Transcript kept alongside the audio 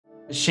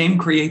Shame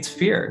creates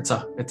fear.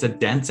 It's a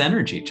dense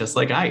energy, just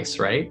like ice,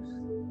 right?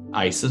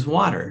 Ice is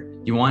water.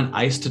 You want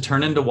ice to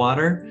turn into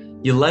water,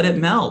 you let it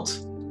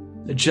melt.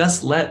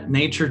 Just let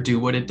nature do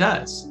what it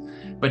does.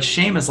 But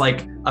shame is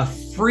like a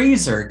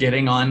freezer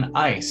getting on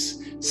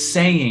ice,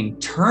 saying,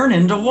 turn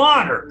into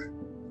water.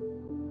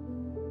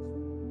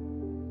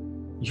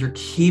 You're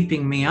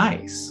keeping me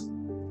ice.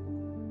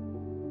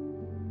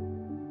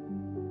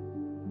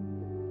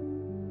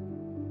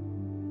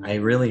 I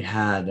really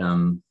had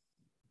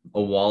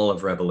a wall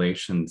of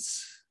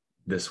revelations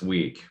this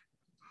week.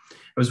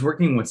 I was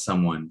working with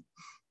someone,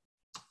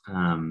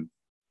 I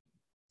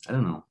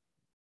don't know,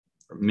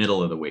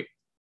 middle of the week.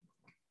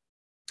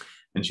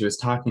 And she was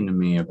talking to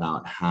me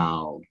about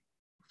how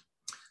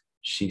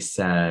she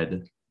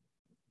said,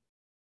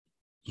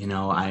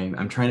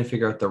 I'm trying to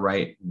figure out the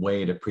right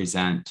way to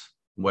present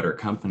what her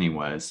company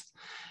was.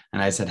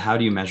 And I said, how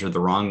do you measure the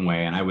wrong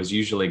way? And I was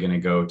usually going to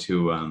go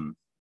to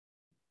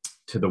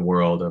the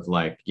world of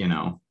like,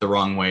 the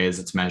wrong way is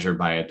it's measured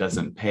by it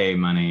doesn't pay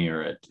money,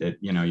 or it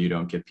you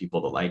don't get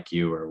people to like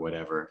you or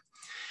whatever.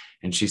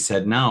 And she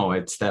said, no,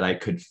 it's that I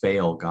could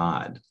fail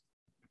God.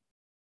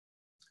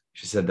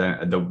 She said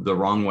that the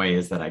wrong way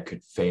is that I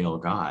could fail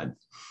God.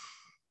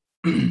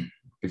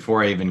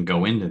 Before I even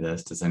go into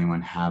this, does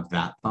anyone have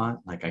that thought?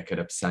 Like I could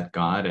upset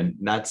God? And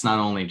that's not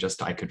only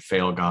just I could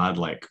fail God,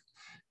 like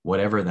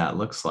whatever that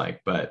looks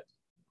like, but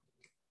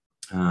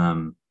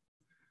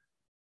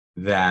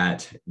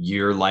that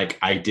you're like,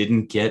 I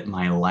didn't get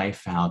my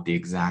life out the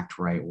exact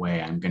right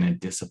way. I'm going to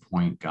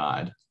disappoint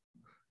God,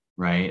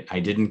 right? I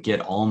didn't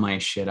get all my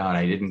shit out.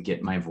 I didn't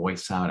get my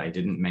voice out. I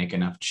didn't make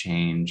enough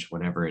change,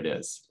 whatever it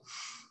is,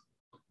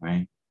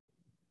 right?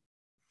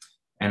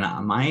 And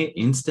my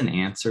instant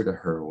answer to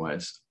her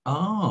was,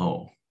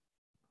 oh,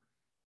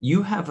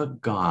 you have a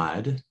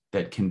God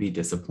that can be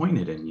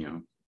disappointed in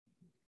you.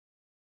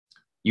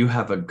 You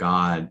have a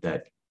God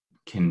that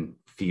can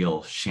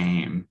feel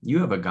shame. You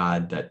have a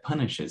God that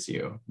punishes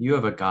you. You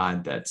have a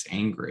God that's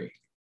angry.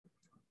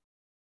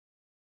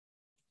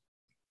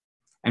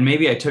 And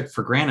maybe I took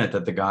for granted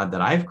that the God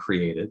that I've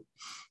created,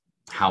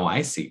 how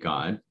I see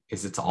God,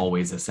 is it's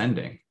always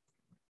ascending.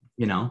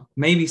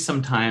 Maybe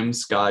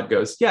sometimes God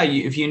goes, yeah,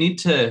 if you need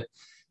to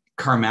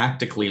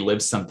karmactically live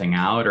something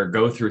out or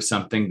go through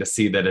something to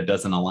see that it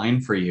doesn't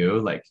align for you,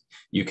 like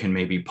you can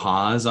maybe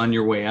pause on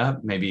your way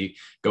up, maybe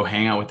go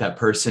hang out with that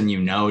person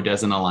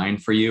doesn't align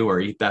for you, or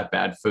eat that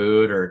bad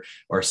food,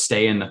 or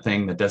stay in the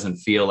thing that doesn't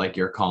feel like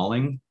your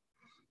calling.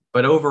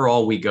 But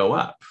overall, we go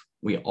up.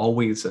 We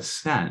always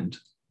ascend.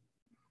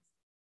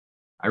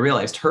 I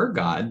realized her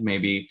God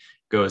maybe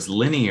goes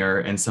linear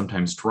and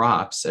sometimes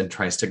drops and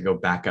tries to go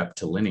back up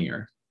to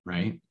linear,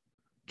 right?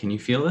 Can you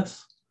feel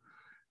this?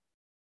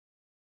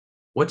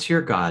 What's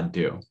your God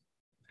do?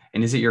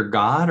 And is it your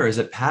God or is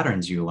it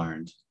patterns you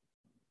learned?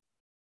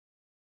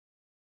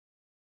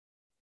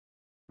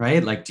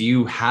 Right? Like, do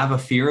you have a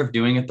fear of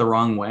doing it the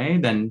wrong way?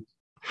 Then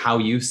how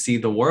you see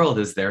the world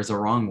is there's a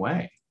wrong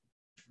way.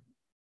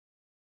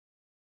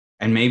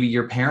 And maybe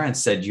your parents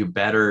said you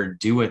better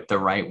do it the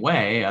right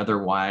way.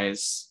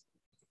 Otherwise,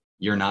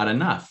 you're not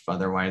enough.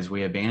 Otherwise,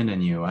 we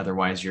abandon you.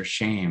 Otherwise, you're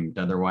shamed.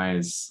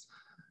 Otherwise,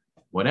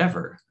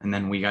 whatever. And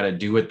then we got to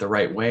do it the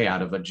right way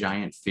out of a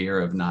giant fear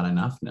of not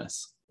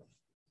enoughness.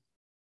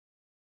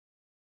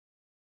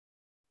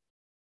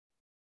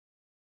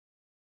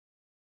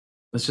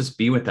 Let's just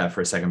be with that for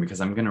a second, because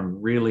I'm going to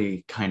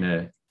really kind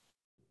of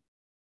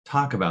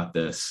talk about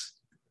this,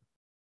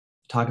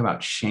 talk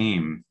about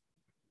shame.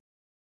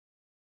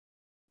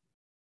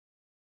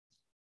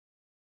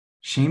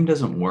 Shame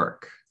doesn't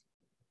work.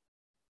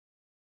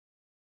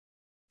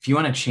 If you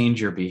want to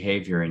change your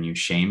behavior and you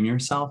shame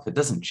yourself, it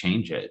doesn't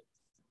change it.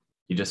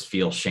 You just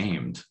feel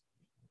shamed.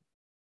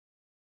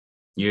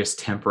 You just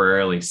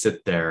temporarily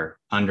sit there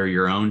under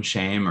your own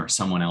shame or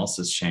someone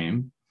else's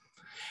shame.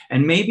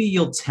 And maybe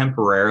you'll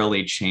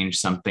temporarily change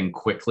something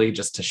quickly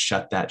just to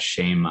shut that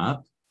shame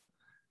up.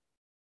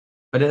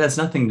 But it has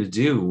nothing to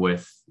do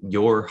with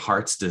your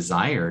heart's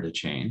desire to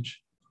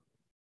change.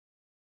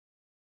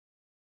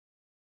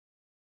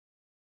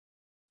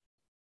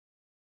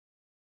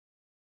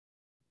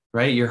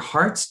 Right? Your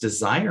heart's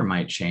desire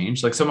might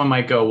change. Like someone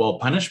might go, well,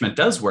 punishment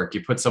does work.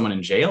 You put someone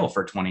in jail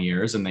for 20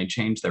 years and they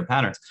change their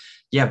patterns.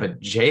 Yeah, but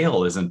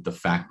jail isn't the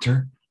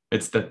factor.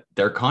 It's that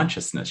their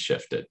consciousness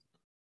shifted.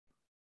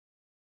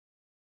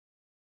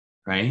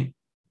 Right?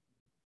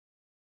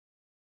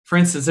 For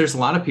instance, there's a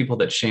lot of people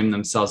that shame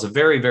themselves. A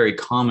very, very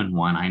common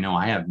one, I know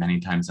I have many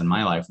times in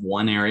my life,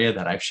 one area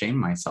that I've shamed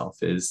myself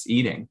is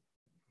eating.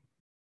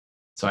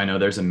 So I know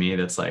there's a me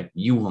that's like,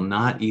 you will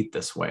not eat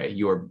this way.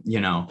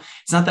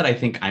 It's not that I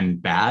think I'm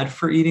bad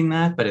for eating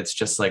that, but it's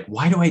just like,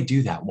 why do I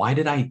do that? Why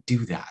did I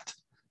do that?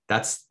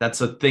 That's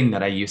a thing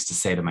that I used to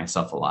say to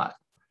myself a lot.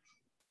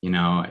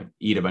 I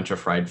eat a bunch of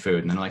fried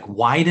food and then I'm like,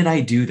 why did I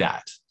do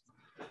that?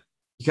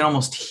 You can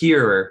almost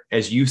hear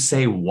as you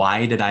say,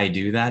 why did I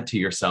do that to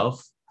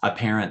yourself? A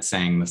parent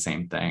saying the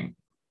same thing,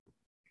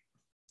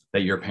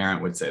 that your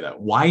parent would say that.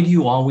 Why do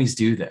you always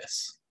do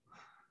this?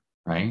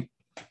 Right?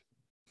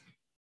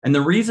 And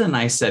the reason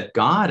I said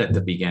God at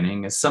the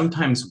beginning is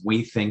sometimes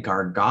we think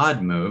our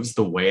God moves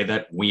the way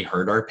that we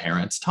heard our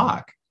parents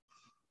talk,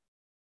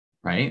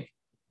 right?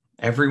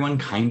 Everyone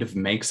kind of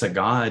makes a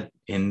God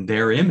in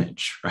their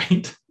image,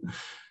 right?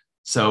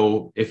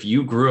 So if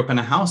you grew up in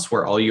a house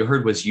where all you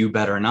heard was, you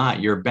better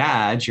not, you're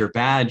bad, you're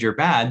bad, you're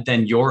bad,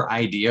 then your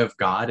idea of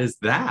God is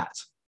that.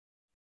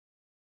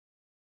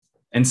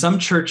 And some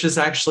churches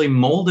actually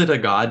molded a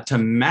God to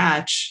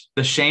match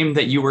the shame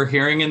that you were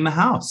hearing in the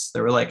house.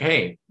 They were like,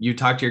 hey, you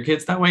talk to your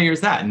kids that way,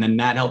 here's that. And then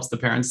that helps the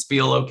parents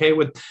feel okay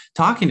with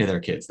talking to their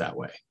kids that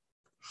way.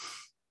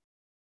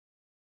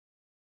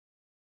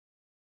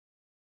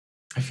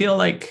 I feel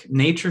like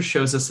nature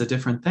shows us a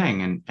different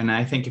thing. And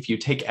I think if you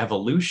take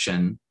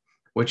evolution,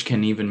 which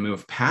can even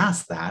move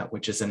past that,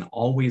 which is an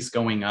always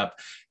going up,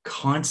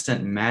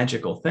 constant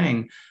magical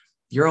thing,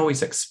 you're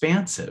always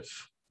expansive.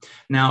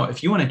 Now,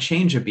 if you want to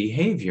change a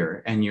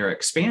behavior and you're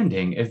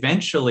expanding,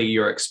 eventually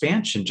your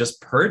expansion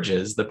just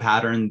purges the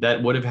pattern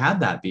that would have had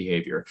that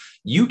behavior.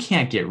 You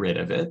can't get rid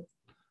of it.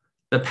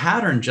 The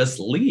pattern just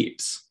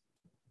leaves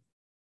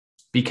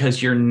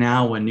because you're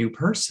now a new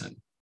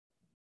person.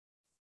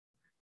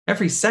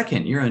 Every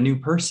second, you're a new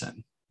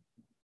person.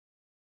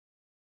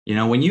 You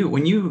know, when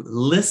you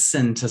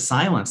listen to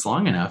silence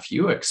long enough,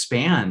 you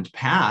expand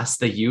past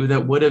the you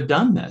that would have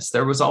done this.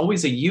 There was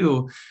always a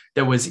you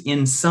that was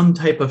in some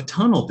type of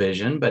tunnel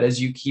vision, but as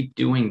you keep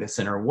doing this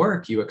inner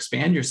work, you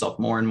expand yourself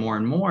more and more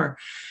and more,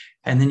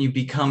 and then you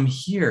become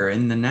here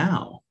in the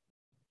now,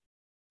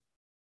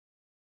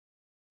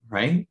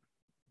 right?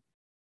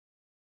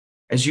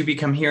 As you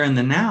become here in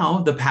the now,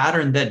 the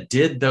pattern that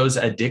did those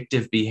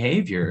addictive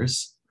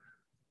behaviors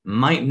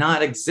might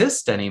not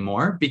exist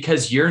anymore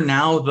because you're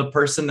now the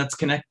person that's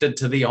connected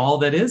to the all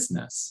that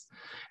isness.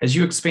 As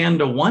you expand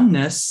to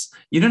oneness,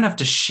 you don't have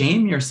to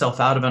shame yourself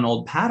out of an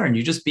old pattern.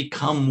 You just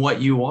become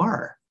what you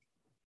are.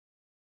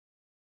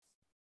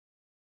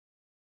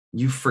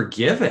 You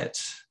forgive it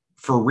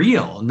for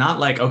real, not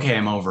like, okay,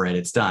 I'm over it,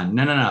 it's done.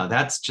 No.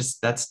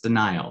 That's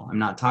denial. I'm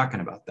not talking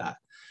about that.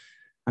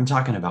 I'm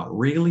talking about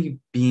really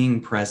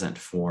being present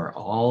for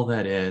all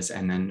that is.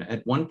 And then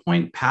at one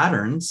point,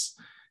 patterns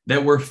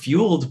that were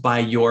fueled by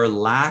your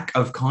lack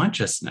of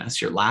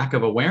consciousness, your lack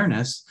of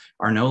awareness,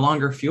 are no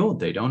longer fueled.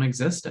 They don't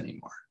exist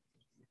anymore.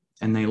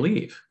 And they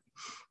leave.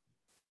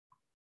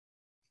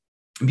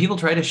 And people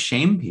try to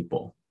shame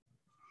people.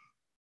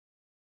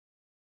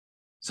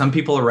 Some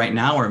people right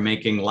now are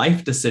making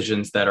life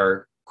decisions that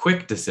are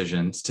quick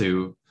decisions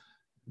to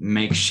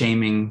make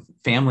shaming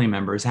family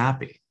members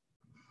happy.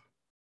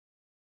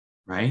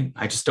 Right?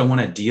 I just don't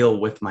want to deal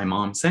with my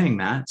mom saying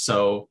that.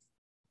 So,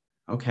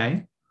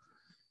 okay.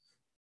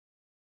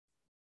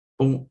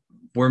 But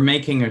we're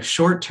making a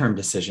short-term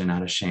decision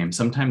out of shame.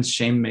 Sometimes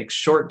shame makes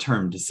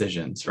short-term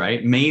decisions,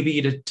 right?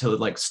 Maybe to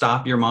like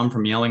stop your mom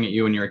from yelling at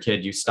you when you're a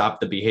kid, you stop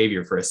the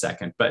behavior for a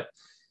second. But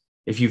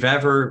if you've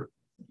ever,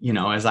 you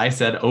know, as I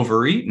said,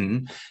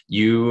 overeaten,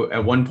 you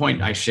at one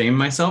point, I shame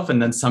myself.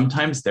 And then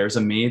sometimes there's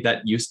a me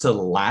that used to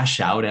lash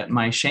out at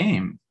my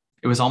shame.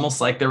 It was almost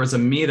like there was a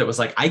me that was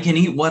like, I can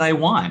eat what I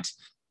want,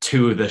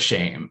 to the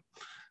shame.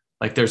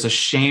 Like there's a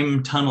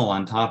shame tunnel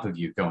on top of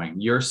you going,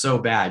 you're so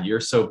bad,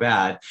 you're so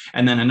bad.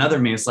 And then another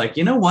me is like,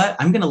 you know what?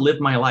 I'm going to live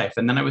my life.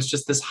 And then I was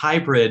just this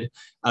hybrid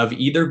of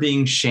either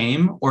being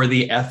shame or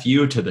the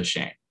FU to the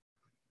shame.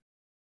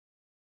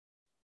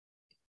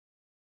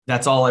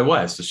 That's all I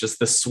was. It's just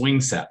the swing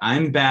set.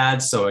 I'm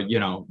bad. So, you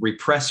know,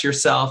 repress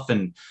yourself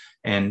and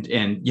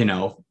you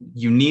know,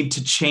 you need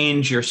to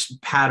change your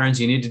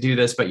patterns. You need to do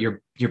this, but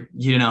you're,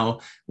 you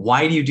know,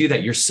 why do you do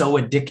that? You're so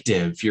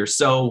addictive. You're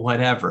so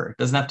whatever. It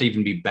doesn't have to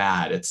even be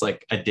bad. It's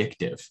like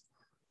addictive.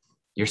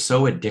 You're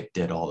so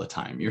addicted all the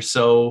time. You're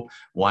so,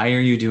 why are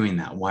you doing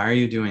that? Why are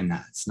you doing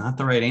that? It's not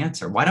the right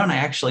answer. Why don't I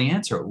actually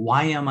answer it?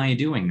 Why am I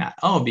doing that?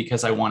 Oh,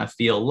 because I want to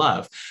feel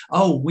love.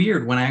 Oh,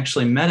 weird. When I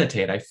actually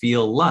meditate, I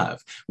feel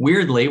love.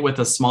 Weirdly, with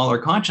a smaller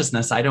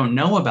consciousness, I don't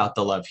know about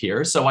the love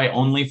here. So I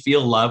only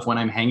feel love when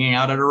I'm hanging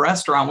out at a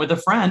restaurant with a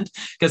friend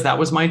because that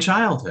was my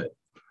childhood.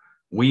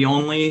 We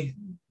only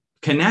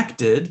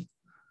connected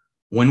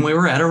when we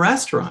were at a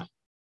restaurant.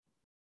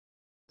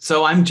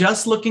 So I'm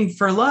just looking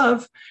for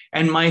love.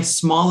 And my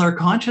smaller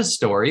conscious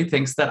story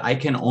thinks that I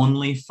can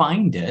only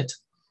find it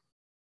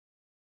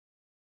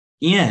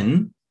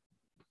in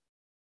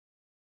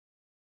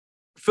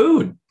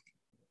food.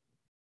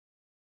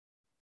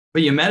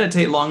 But you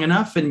meditate long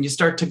enough and you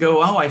start to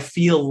go, oh, I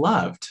feel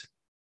loved.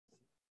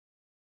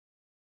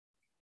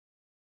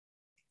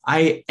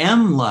 I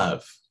am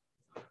love.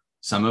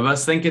 Some of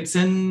us think it's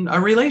in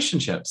a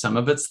relationship. Some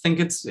of us think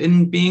it's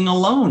in being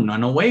alone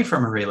and away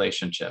from a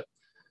relationship.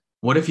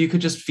 What if you could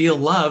just feel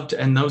loved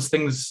and those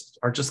things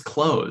are just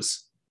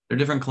clothes? They're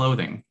different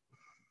clothing.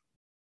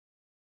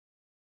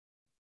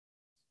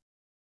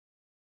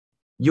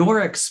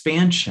 Your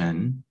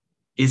expansion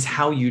is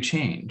how you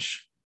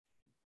change.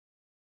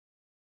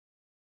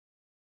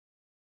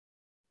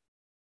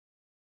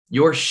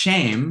 Your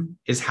shame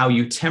is how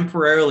you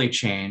temporarily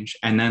change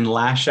and then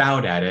lash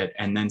out at it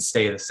and then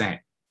stay the same.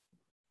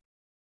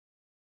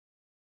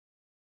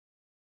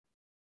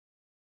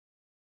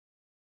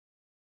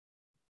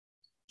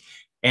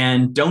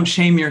 And don't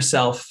shame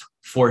yourself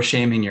for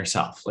shaming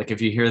yourself. Like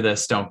if you hear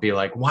this, don't be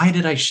like, why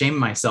did I shame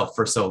myself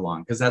for so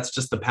long? Because that's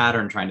just the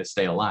pattern trying to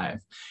stay alive.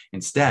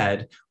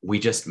 Instead, we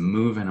just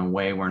move in a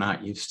way we're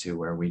not used to,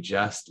 where we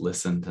just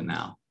listen to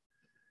now.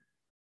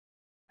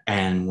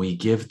 And we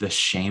give the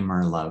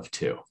shamer love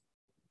too.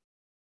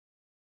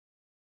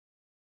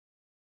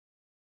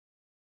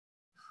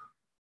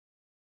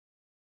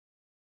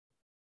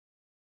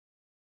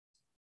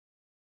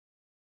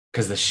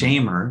 Because the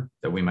shamer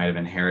that we might have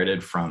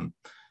inherited from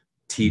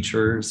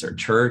teachers or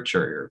church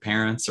or your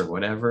parents or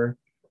whatever,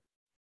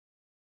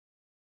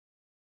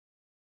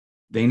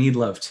 they need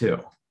love too.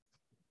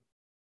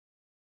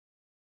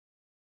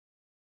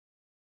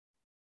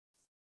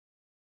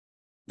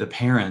 The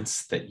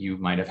parents that you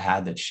might have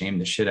had that shamed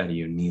the shit out of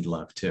you need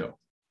love too.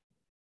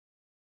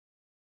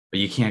 But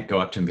you can't go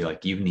up to them and be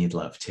like, you need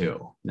love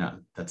too. No,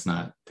 that's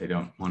not, they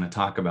don't want to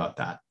talk about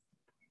that.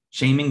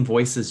 Shaming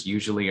voices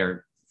usually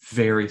are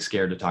very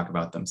scared to talk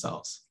about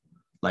themselves,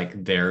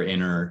 like their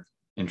inner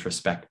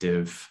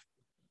introspective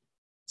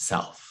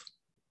self.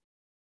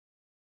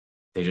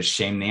 They just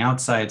shame the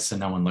outside so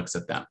no one looks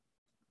at them.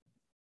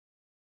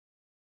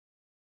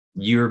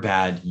 You're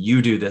bad.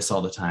 You do this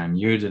all the time.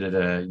 You're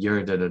da-da-da.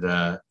 You're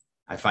da-da-da.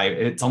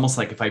 It's almost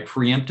like if I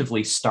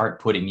preemptively start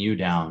putting you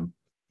down,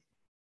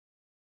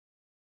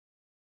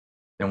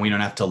 then we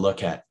don't have to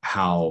look at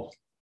how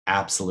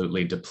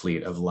absolutely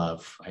deplete of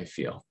love I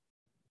feel.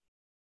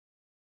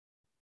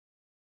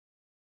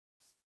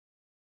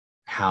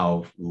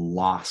 How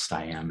lost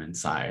I am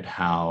inside,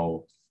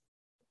 how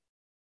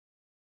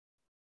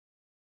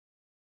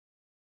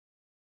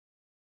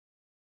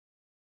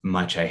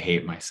much I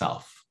hate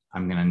myself.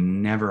 I'm going to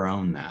never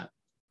own that.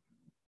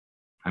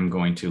 I'm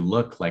going to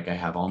look like I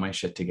have all my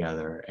shit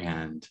together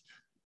and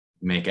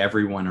make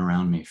everyone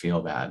around me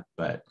feel bad,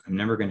 but I'm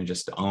never going to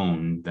just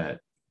own that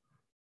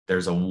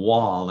there's a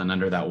wall, and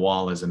under that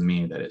wall is a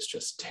me that is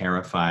just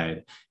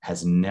terrified,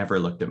 has never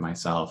looked at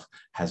myself,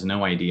 has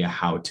no idea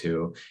how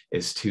to,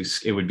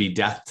 it would be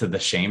death to the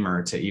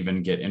shamer to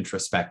even get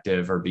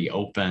introspective or be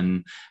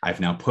open.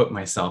 I've now put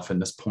myself in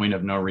this point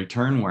of no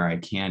return where I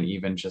can't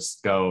even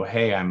just go,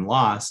 hey, I'm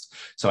lost.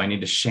 So I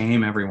need to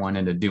shame everyone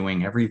into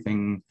doing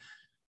everything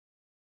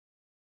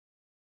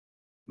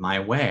my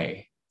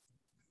way,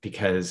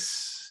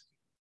 because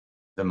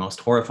the most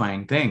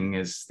horrifying thing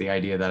is the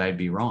idea that I'd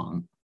be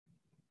wrong.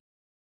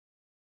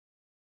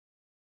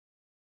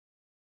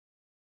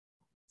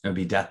 It would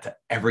be death to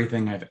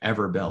everything I've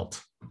ever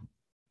built.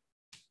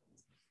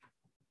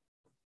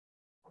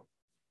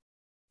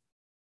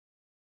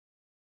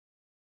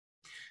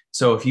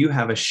 So if you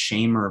have a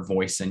shamer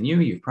voice in you,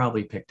 you've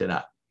probably picked it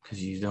up,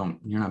 because you're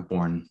not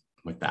born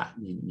with that.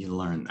 You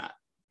learn that,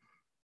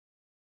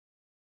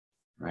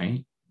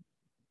 right?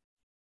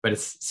 But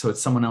it's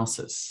someone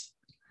else's.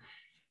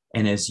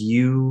 And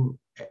so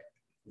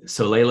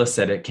Layla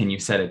said it, can you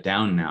set it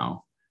down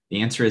now?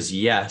 The answer is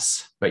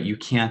yes, but you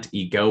can't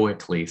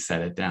egoically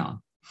set it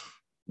down.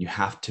 You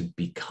have to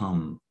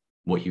become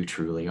what you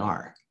truly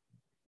are.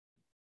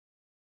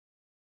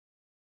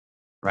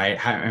 Right?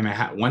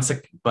 Once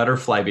a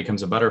butterfly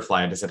becomes a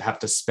butterfly, does it have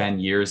to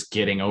spend years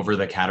getting over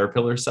the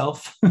caterpillar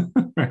self?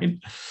 Right?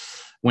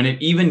 When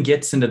it even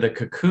gets into the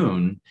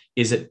cocoon,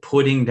 is it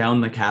putting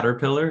down the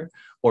caterpillar,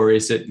 or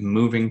is it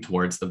moving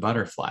towards the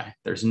butterfly?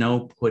 There's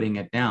no putting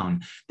it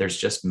down. There's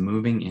just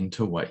moving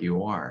into what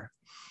you are.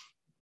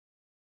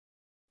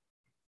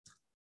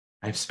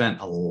 I've spent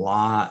a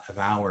lot of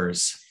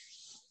hours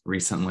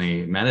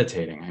recently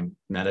meditating. I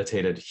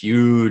meditated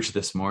huge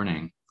this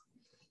morning.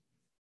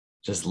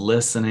 Just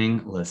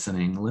listening,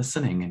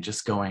 and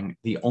just going,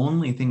 the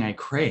only thing I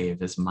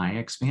crave is my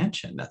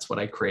expansion. That's what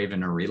I crave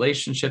in a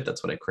relationship.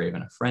 That's what I crave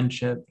in a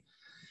friendship.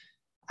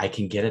 I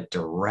can get it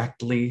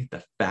directly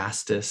the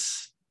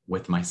fastest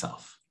with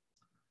myself.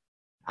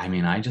 I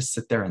mean, I just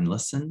sit there and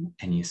listen,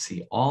 and you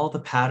see all the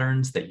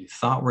patterns that you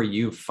thought were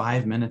you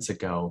 5 minutes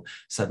ago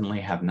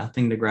suddenly have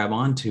nothing to grab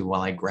onto,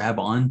 while I grab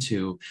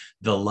onto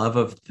the love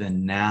of the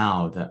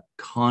now, the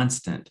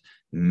constant,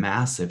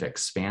 massive,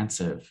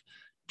 expansive,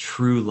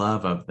 true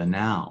love of the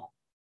now.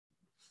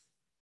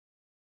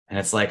 And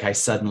it's like I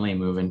suddenly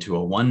move into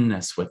a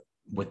oneness with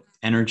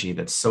energy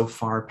that's so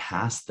far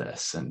past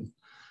this. And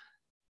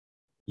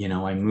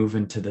I move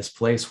into this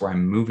place where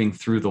I'm moving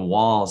through the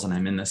walls, and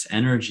I'm in this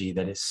energy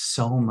that is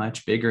so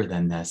much bigger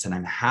than this. And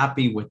I'm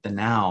happy with the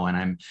now.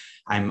 And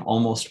I'm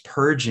almost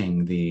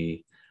purging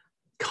the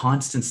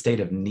constant state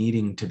of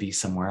needing to be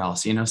somewhere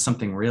else.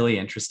 Something really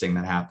interesting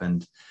that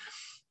happened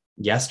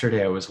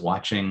yesterday. I was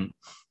watching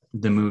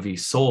the movie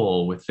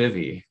Soul with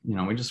Vivi.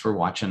 We just were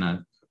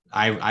watching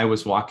I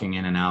was walking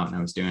in and out, and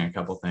I was doing a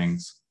couple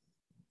things.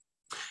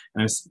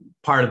 And it's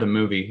part of the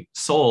movie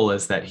Soul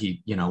is that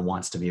he,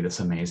 wants to be this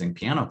amazing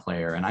piano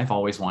player. And I've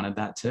always wanted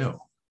that too.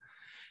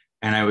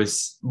 And I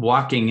was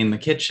walking in the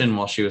kitchen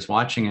while she was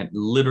watching it,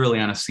 literally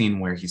on a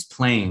scene where he's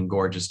playing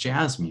gorgeous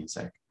jazz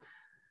music.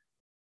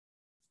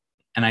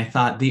 And I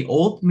thought the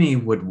old me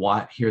would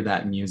hear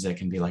that music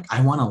and be like,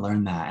 I want to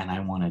learn that, and I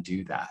want to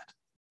do that.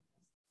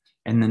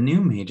 And the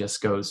new me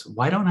just goes,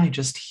 why don't I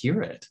just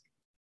hear it?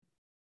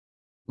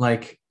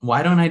 Like,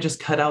 why don't I just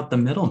cut out the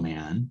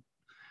middleman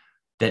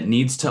that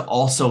needs to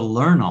also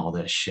learn all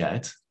this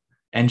shit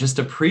and just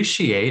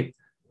appreciate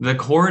the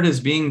chord is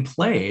being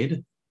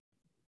played?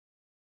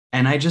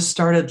 And I just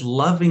started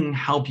loving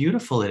how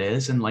beautiful it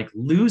is and like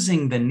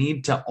losing the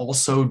need to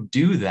also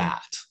do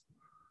that,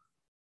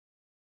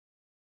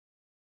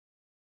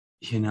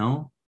 you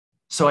know?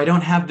 So I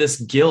don't have this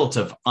guilt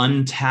of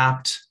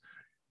untapped,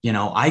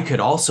 I could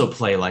also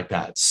play like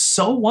that.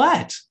 So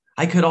what?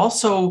 I could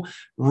also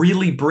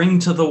really bring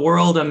to the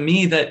world a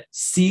me that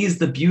sees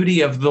the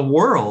beauty of the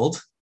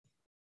world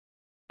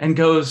and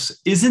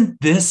goes,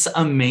 isn't this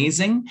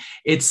amazing?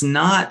 It's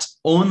not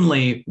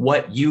only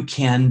what you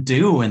can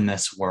do in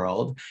this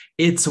world,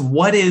 it's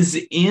what is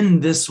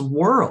in this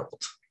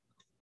world.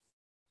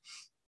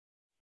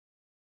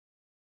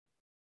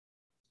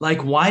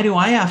 Like, why do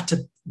I have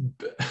to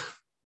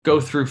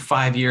go through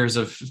 5 years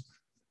of,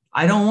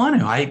 I don't want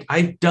to.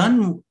 I've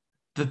done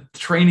the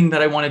training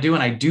that I want to do,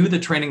 and I do the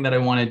training that I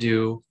want to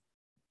do.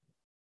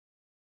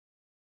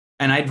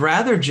 And I'd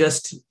rather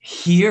just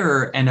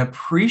hear and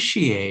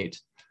appreciate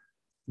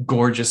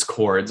gorgeous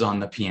chords on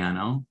the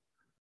piano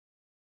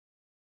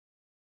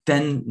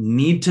than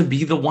need to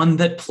be the one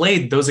that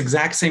played those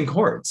exact same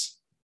chords.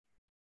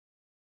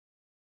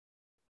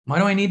 Why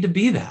do I need to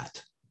be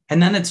that?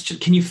 And then it's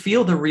just, can you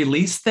feel the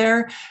release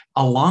there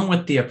along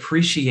with the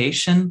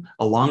appreciation,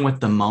 along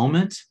with the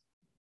moment?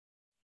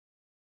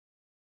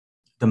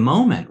 The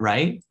moment,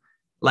 right?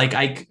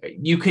 Like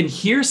you can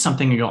hear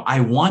something and go, I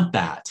want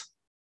that.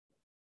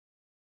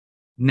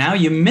 Now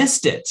you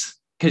missed it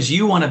because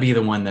you want to be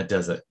the one that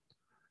does it.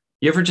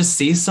 You ever just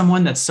see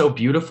someone that's so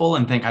beautiful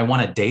and think, I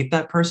want to date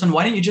that person?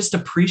 Why don't you just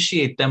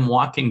appreciate them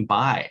walking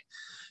by?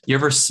 You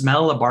ever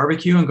smell a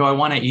barbecue and go, I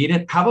want to eat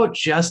it? How about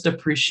just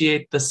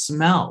appreciate the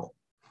smell?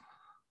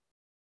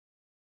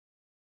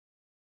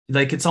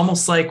 Like, it's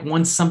almost like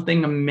when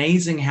something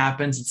amazing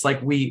happens, it's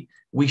like we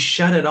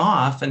shut it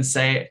off and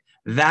say,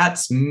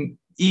 that's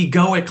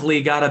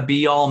egoically got to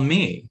be all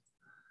me.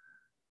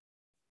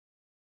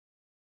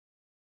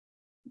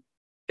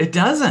 It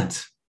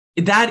doesn't.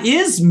 That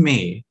is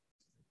me.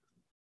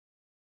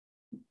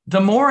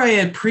 The more I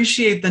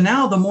appreciate the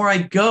now, the more I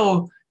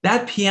go,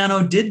 that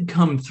piano did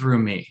come through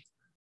me.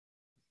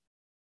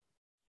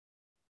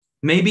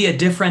 Maybe a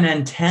different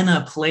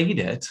antenna played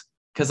it,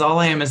 because all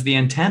I am is the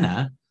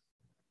antenna.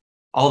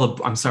 All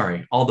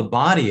the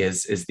body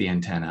is the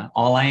antenna.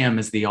 All I am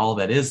is the all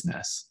that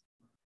isness.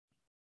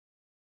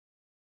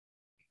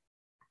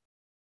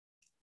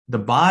 The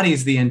body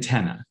is the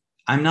antenna.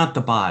 I'm not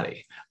the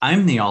body.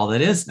 I'm the all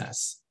that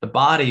isness. The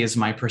body is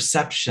my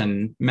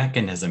perception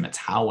mechanism. It's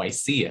how I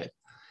see it.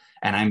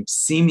 And I'm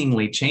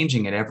seemingly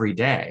changing it every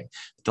day.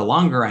 The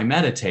longer I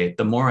meditate,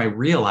 the more I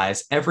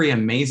realize every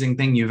amazing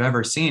thing you've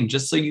ever seen,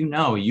 just so you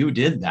know, you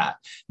did that.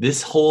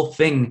 This whole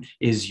thing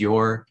is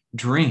your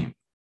dream.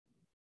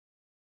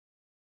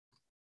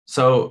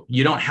 So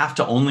you don't have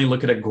to only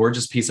look at a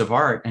gorgeous piece of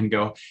art and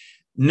go,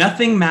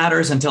 nothing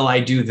matters until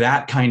I do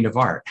that kind of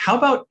art. How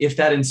about if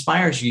that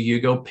inspires you, you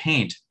go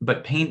paint,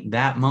 but paint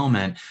that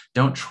moment.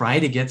 Don't try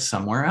to get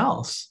somewhere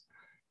else.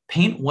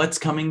 Paint what's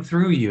coming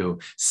through you,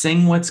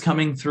 sing what's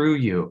coming through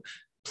you,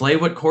 play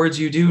what chords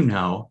you do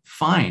know,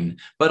 fine.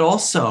 But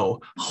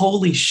also,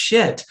 holy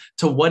shit,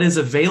 to what is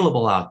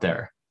available out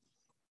there.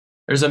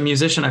 There's a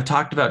musician I've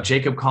talked about,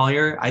 Jacob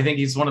Collier. I think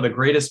he's one of the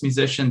greatest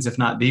musicians, if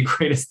not the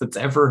greatest that's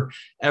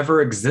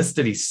ever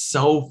existed. He's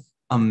so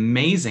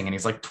amazing. And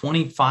he's like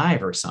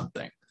 25 or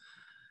something.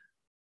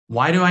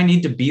 Why do I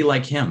need to be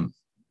like him?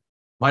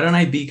 Why don't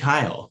I be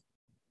Kyle?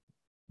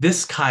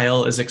 This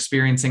Kyle is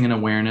experiencing an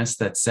awareness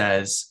that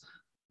says,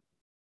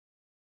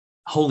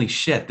 holy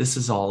shit, this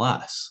is all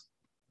us.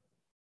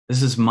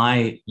 This is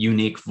my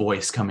unique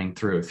voice coming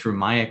through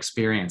my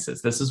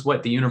experiences. This is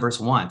what the universe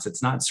wants.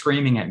 It's not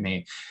screaming at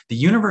me. The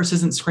universe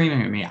isn't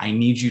screaming at me. I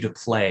need you to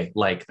play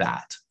like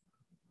that.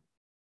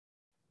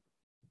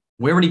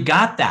 We already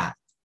got that.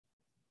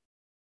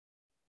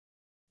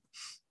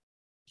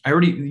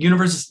 The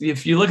universe,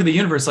 if you look at the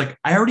universe, like,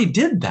 I already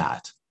did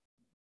that.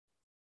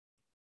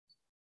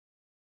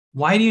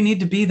 Why do you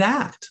need to be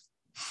that?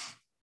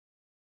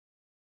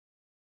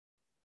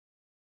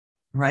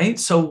 Right?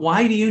 So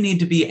why do you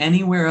need to be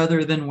anywhere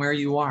other than where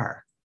you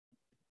are?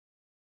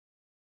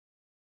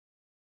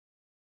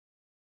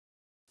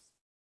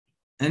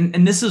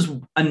 And this is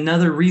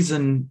another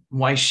reason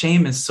why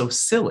shame is so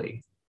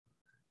silly.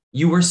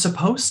 You were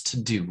supposed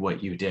to do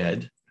what you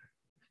did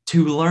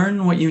to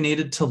learn what you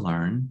needed to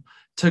learn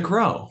to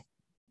grow.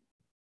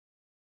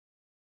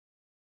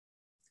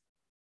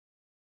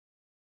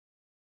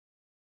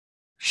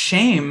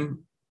 Shame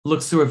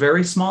looks through a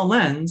very small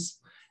lens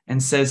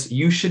and says,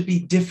 you should be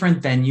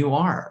different than you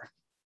are.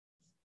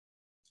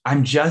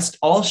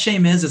 All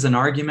shame is an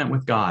argument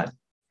with God.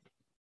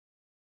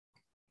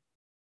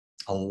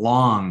 A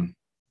long,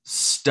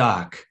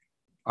 stuck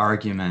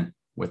argument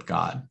with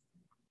God.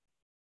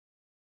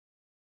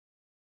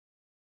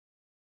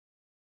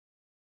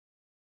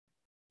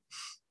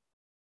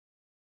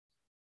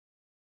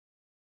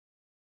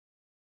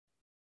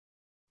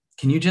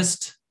 Can you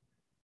just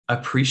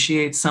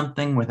appreciate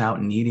something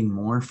without needing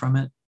more from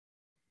it?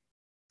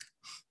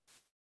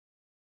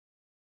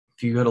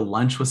 If you go to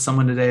lunch with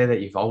someone today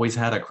that you've always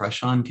had a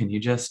crush on, can you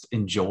just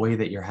enjoy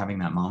that you're having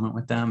that moment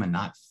with them and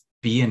not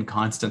be in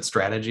constant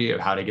strategy of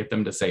how to get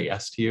them to say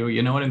yes to you?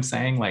 You know what I'm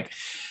saying? Like,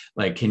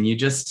 can you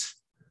just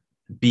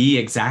be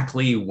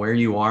exactly where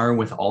you are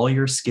with all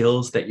your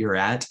skills that you're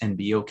at and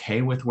be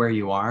okay with where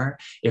you are?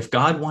 If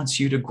God wants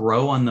you to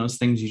grow on those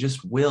things, you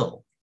just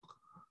will.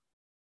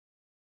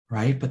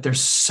 Right? But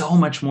there's so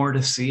much more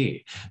to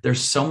see. There's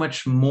so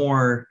much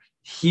more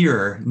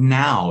here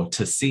now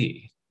to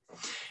see.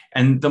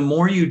 And the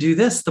more you do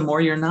this, the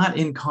more you're not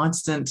in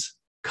constant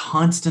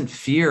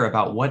fear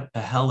about what the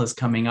hell is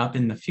coming up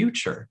in the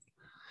future.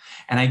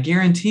 And I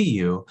guarantee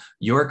you,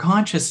 your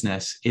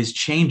consciousness is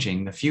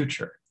changing the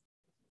future.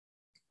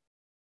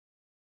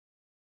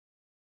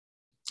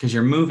 Because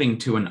you're moving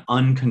to an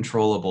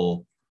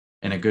uncontrollable,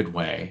 in a good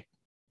way,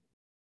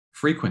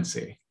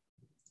 frequency.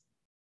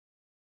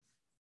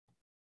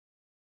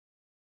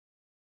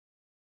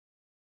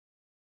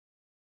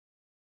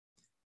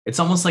 It's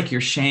almost like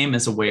your shame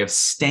is a way of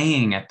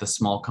staying at the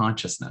small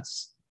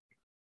consciousness.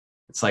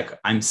 It's like,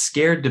 I'm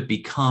scared to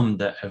become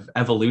the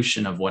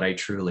evolution of what I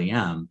truly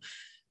am,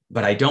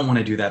 but I don't want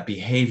to do that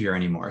behavior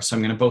anymore. So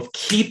I'm going to both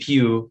keep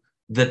you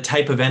the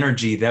type of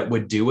energy that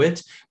would do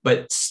it,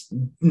 but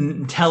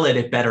tell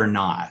it better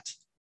not.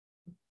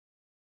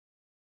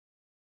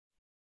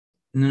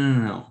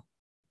 No.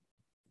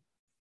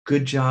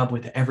 Good job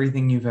with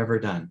everything you've ever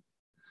done.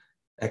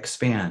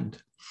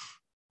 Expand.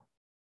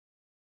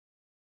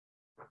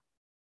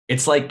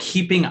 It's like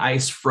keeping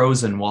ice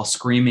frozen while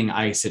screaming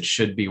ice, it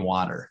should be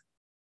water.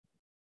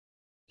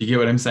 You get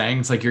what I'm saying?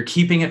 It's like you're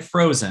keeping it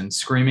frozen,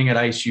 screaming at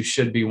ice, you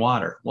should be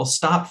water. Well,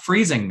 stop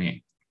freezing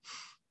me.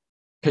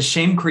 Because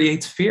shame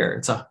creates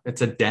fear.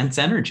 It's a dense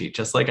energy,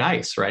 just like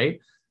ice, right?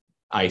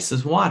 Ice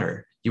is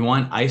water. You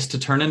want ice to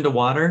turn into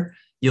water?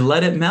 You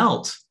let it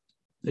melt.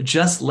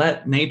 Just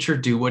let nature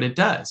do what it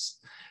does.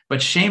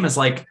 But shame is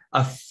like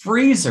a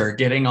freezer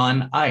getting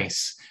on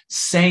ice,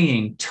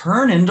 saying,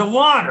 turn into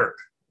water.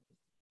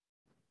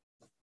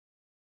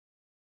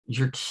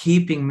 You're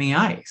keeping me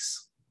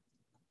ice.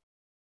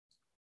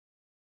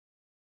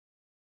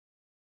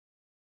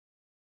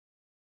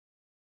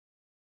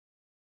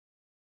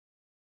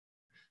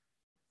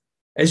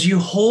 As you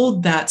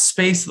hold that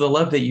space of the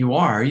love that you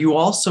are, you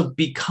also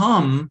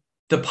become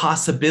the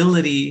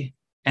possibility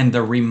and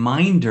the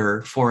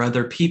reminder for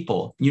other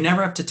people. You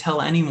never have to tell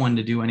anyone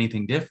to do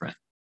anything different.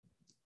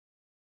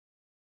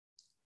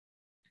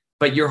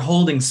 But you're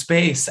holding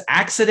space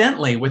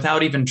accidentally,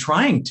 without even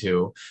trying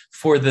to,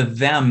 for the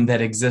them that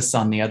exists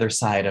on the other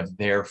side of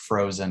their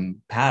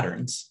frozen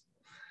patterns.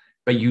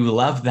 But you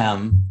love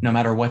them no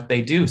matter what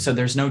they do. So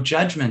there's no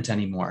judgment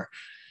anymore.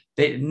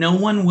 No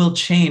one will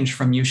change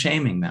from you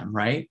shaming them,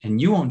 right? And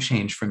you won't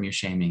change from you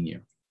shaming you.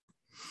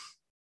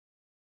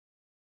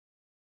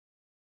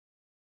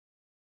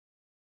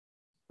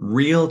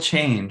 Real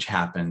change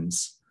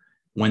happens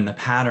when the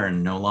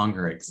pattern no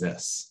longer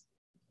exists.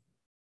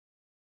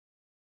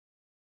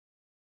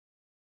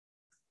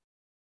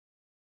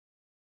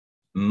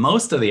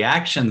 Most of the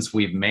actions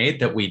we've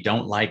made that we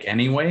don't like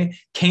anyway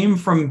came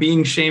from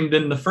being shamed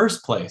in the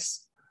first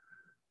place.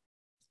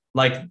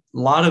 Like a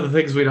lot of the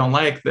things we don't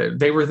like,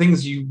 they were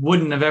things you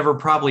wouldn't have ever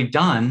probably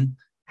done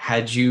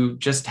had you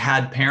just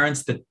had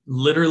parents that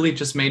literally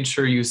just made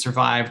sure you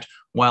survived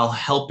while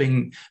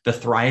helping the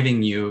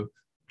thriving you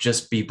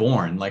just be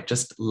born. Like,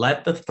 just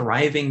let the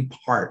thriving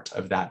part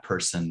of that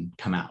person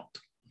come out,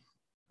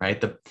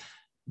 right?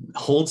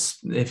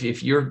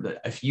 If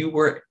you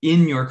were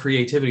in your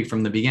creativity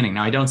from the beginning.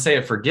 Now, I don't say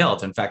it for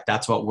guilt. In fact,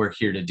 that's what we're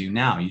here to do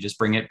now. You just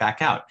bring it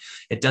back out.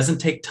 It doesn't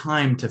take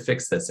time to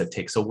fix this. It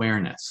takes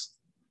awareness.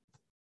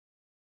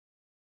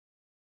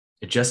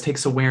 It just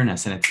takes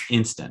awareness, and it's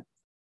instant.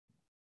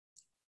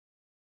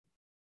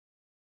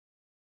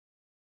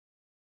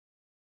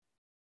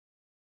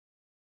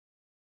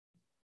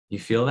 You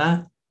feel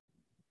that?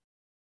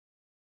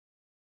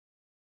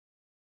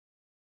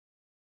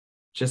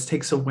 Just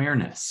takes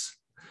awareness.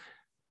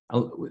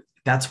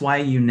 That's why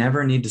you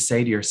never need to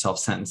say to yourself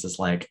sentences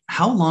like,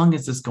 how long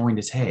is this going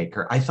to take?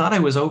 Or I thought I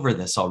was over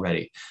this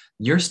already.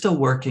 You're still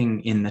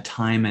working in the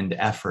time and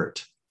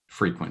effort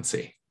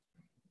frequency.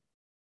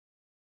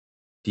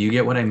 Do you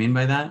get what I mean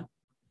by that?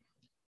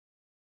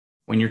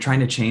 When you're trying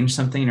to change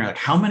something, you're like,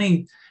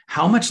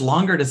 how much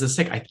longer does this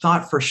take? I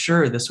thought for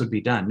sure this would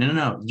be done.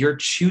 No. You're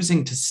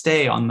choosing to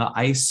stay on the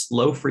ice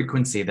low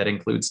frequency that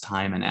includes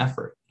time and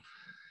effort.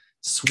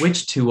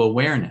 Switch to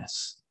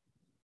awareness.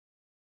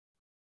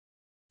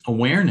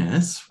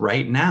 Awareness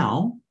right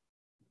now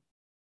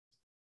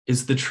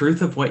is the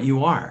truth of what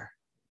you are.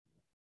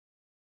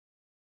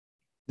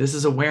 This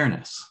is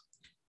awareness.